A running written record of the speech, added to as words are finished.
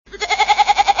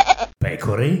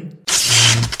pecore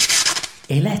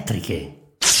elettriche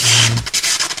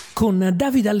con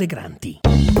Davide Allegranti.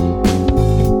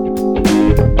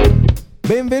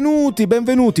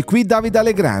 Benvenuti, qui Davide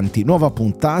Allegranti, nuova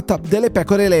puntata delle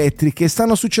pecore elettriche.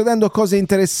 Stanno succedendo cose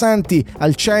interessanti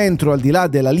al centro, al di là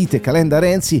della lite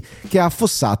Calenda-Renzi che ha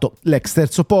affossato l'ex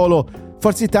terzo polo.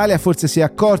 Forza Italia forse si è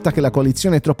accorta che la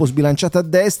coalizione è troppo sbilanciata a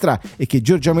destra e che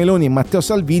Giorgia Meloni e Matteo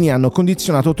Salvini hanno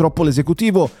condizionato troppo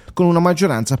l'esecutivo con una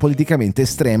maggioranza politicamente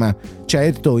estrema.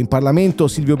 Certo, in Parlamento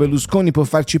Silvio Berlusconi può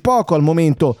farci poco al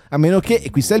momento, a meno che, e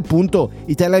qui sta il punto,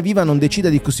 Italia Viva non decida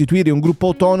di costituire un gruppo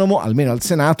autonomo, almeno al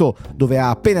Senato, dove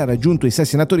ha appena raggiunto i 6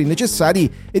 senatori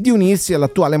necessari, e di unirsi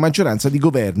all'attuale maggioranza di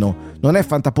governo. Non è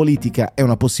fantapolitica, è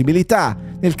una possibilità.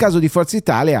 Nel caso di Forza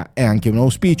Italia è anche un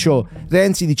auspicio.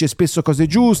 Renzi dice spesso cose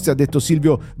giuste, ha detto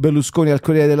Silvio Berlusconi al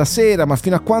Corriere della Sera, ma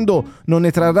fino a quando non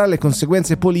ne trarrà le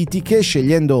conseguenze politiche,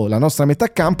 scegliendo la nostra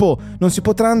metà campo, non si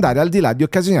potrà andare al di là di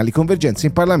occasionali convergenze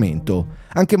in Parlamento.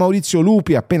 Anche Maurizio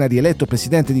Lupi, appena rieletto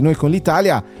presidente di Noi con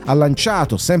l'Italia, ha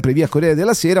lanciato, sempre via Corriere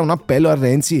della Sera, un appello a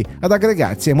Renzi ad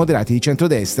aggregarsi ai moderati di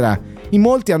centrodestra. In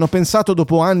molti hanno pensato,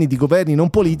 dopo anni di governi non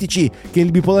politici, che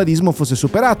il bipolarismo fosse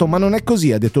superato, ma non è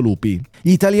così, ha detto Lupi.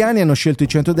 Gli italiani hanno scelto il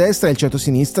centrodestra e il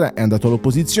centrosinistra è andato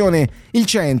all'opposizione. Il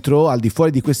centro, al di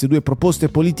fuori di queste due proposte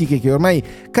politiche che ormai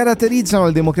caratterizzano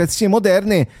le democrazie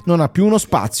moderne, non ha più uno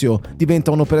spazio.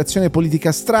 Diventa un'operazione politica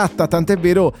astratta, tant'è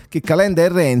vero che Calenda e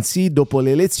Renzi, dopo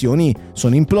le elezioni,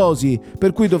 sono implosi,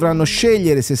 per cui dovranno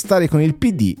scegliere se stare con il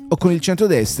PD o con il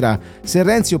centrodestra. Se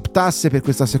Renzi optasse per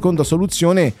questa seconda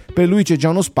soluzione, per lui c'è già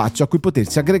uno spazio a cui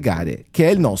potersi aggregare, che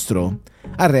è il nostro.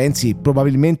 A Renzi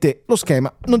probabilmente lo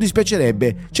schema non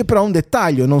dispiacerebbe, c'è però un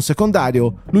dettaglio non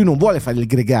secondario: lui non vuole fare il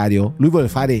gregario, lui vuole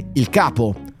fare il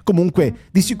capo. Comunque,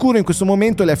 di sicuro in questo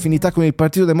momento le affinità con il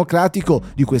Partito Democratico,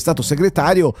 di cui è stato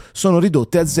segretario, sono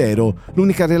ridotte a zero.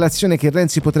 L'unica relazione che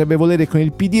Renzi potrebbe volere con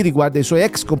il PD riguarda i suoi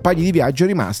ex compagni di viaggio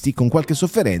rimasti con qualche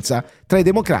sofferenza tra i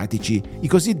democratici, i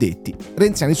cosiddetti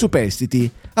renziani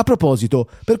superstiti. A proposito,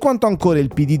 per quanto ancora il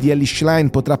PD di Elly Schlein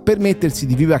potrà permettersi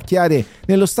di vivacchiare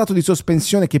nello stato di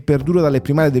sospensione che perdura dalle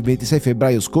primarie del 26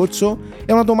 febbraio scorso?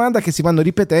 È una domanda che si vanno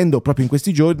ripetendo proprio in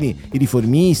questi giorni i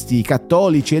riformisti, i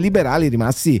cattolici e i liberali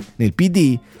rimasti nel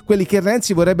PD, quelli che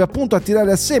Renzi vorrebbe appunto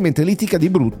attirare a sé mentre litiga di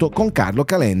brutto con Carlo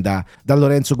Calenda. Da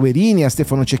Lorenzo Guerini a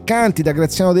Stefano Ceccanti, da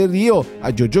Graziano Del Rio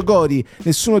a Giorgio Gori,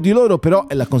 nessuno di loro però,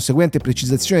 e la conseguente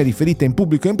precisazione riferita in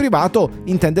pubblico e in privato,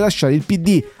 intende lasciare il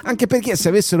PD, anche perché se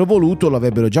avessero voluto lo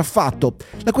avrebbero già fatto.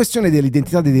 La questione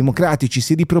dell'identità dei democratici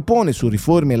si ripropone su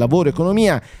riforme, lavoro,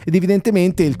 economia, ed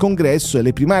evidentemente il congresso e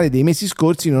le primarie dei mesi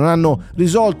scorsi non hanno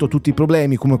risolto tutti i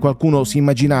problemi come qualcuno si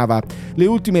immaginava. Le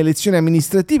ultime elezioni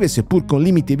amministrative, seppur con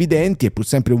limiti evidenti e pur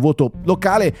sempre un voto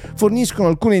locale, forniscono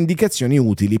alcune indicazioni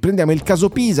utili. Prendiamo il caso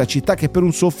Pisa, città che per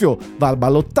un soffio va al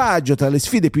ballottaggio tra le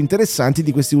sfide più interessanti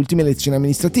di queste ultime elezioni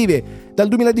amministrative. Dal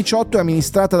 2018 è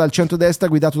amministrata dal centrodestra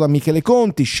guidato da Michele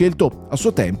Conti, scelto a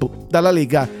suo tempo dalla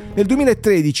Lega. Nel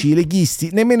 2013 i leghisti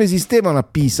nemmeno esistevano a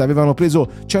Pisa, avevano preso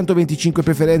 125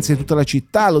 preferenze in tutta la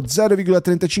città, lo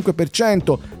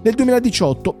 0,35%. Nel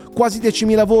 2018 quasi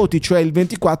 10.000 voti, cioè il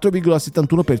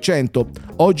 24,71%.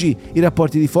 Oggi i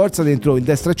rapporti di forza dentro il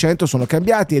destra-centro sono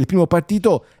cambiati e il primo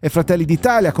partito è Fratelli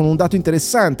d'Italia, con un dato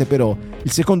interessante però: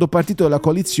 il secondo partito della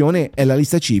coalizione è la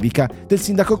lista civica del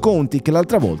sindaco Conti, che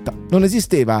l'altra volta non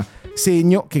esisteva.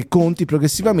 Segno che Conti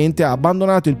progressivamente ha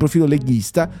abbandonato il profilo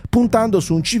leghista, puntando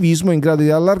su un civismo in grado di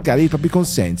allargare i propri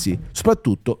consensi,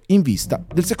 soprattutto in vista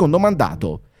del secondo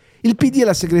mandato. Il PD e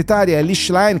la segretaria Elly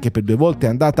Schlein, che per 2 volte è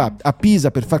andata a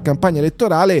Pisa per far campagna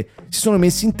elettorale, si sono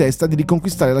messi in testa di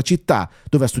riconquistare la città,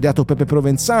 dove ha studiato Pepe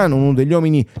Provenzano, uno degli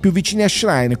uomini più vicini a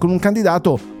Schlein, con un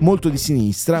candidato molto di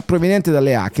sinistra, proveniente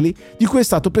dalle Acli, di cui è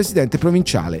stato presidente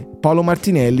provinciale, Paolo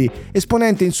Martinelli,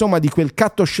 esponente insomma di quel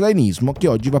catto-schleinismo che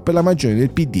oggi va per la maggiore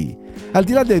del PD. Al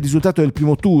di là del risultato del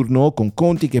primo turno, con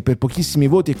Conti che per pochissimi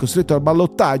voti è costretto al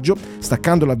ballottaggio,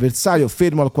 staccando l'avversario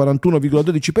fermo al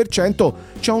 41,12%,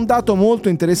 c'è un dato molto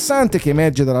interessante che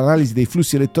emerge dall'analisi dei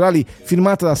flussi elettorali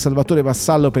firmata da Salvatore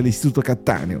Vassallo per l'Istituto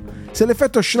Cattaneo. Se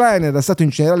l'effetto Schlein era stato in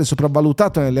generale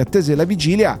sopravvalutato nelle attese della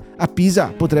vigilia, a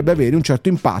Pisa potrebbe avere un certo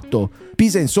impatto.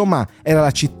 Pisa, insomma, era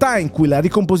la città in cui la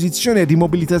ricomposizione e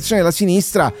rimobilitazione della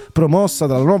sinistra, promossa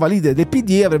dalla nuova leader del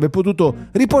PD, avrebbe potuto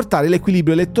riportare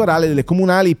l'equilibrio elettorale delle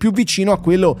comunali più vicino a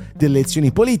quello delle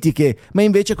elezioni politiche, ma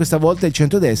invece questa volta il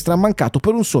centrodestra ha mancato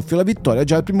per un soffio la vittoria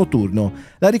già al primo turno.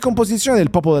 La ricomposizione del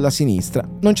popolo della sinistra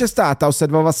non c'è stata,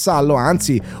 osserva Vassallo,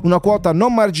 anzi una quota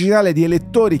non marginale di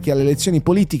elettori che alle elezioni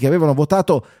politiche avevano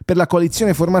votato per la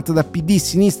coalizione formata da PD,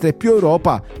 Sinistra e Più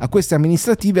Europa, a queste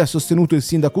amministrative ha sostenuto il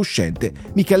sindaco uscente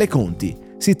Michele Conti.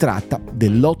 Si tratta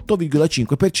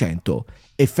dell'8,5%.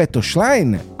 Effetto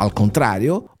Schlein, al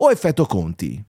contrario, o effetto Conti?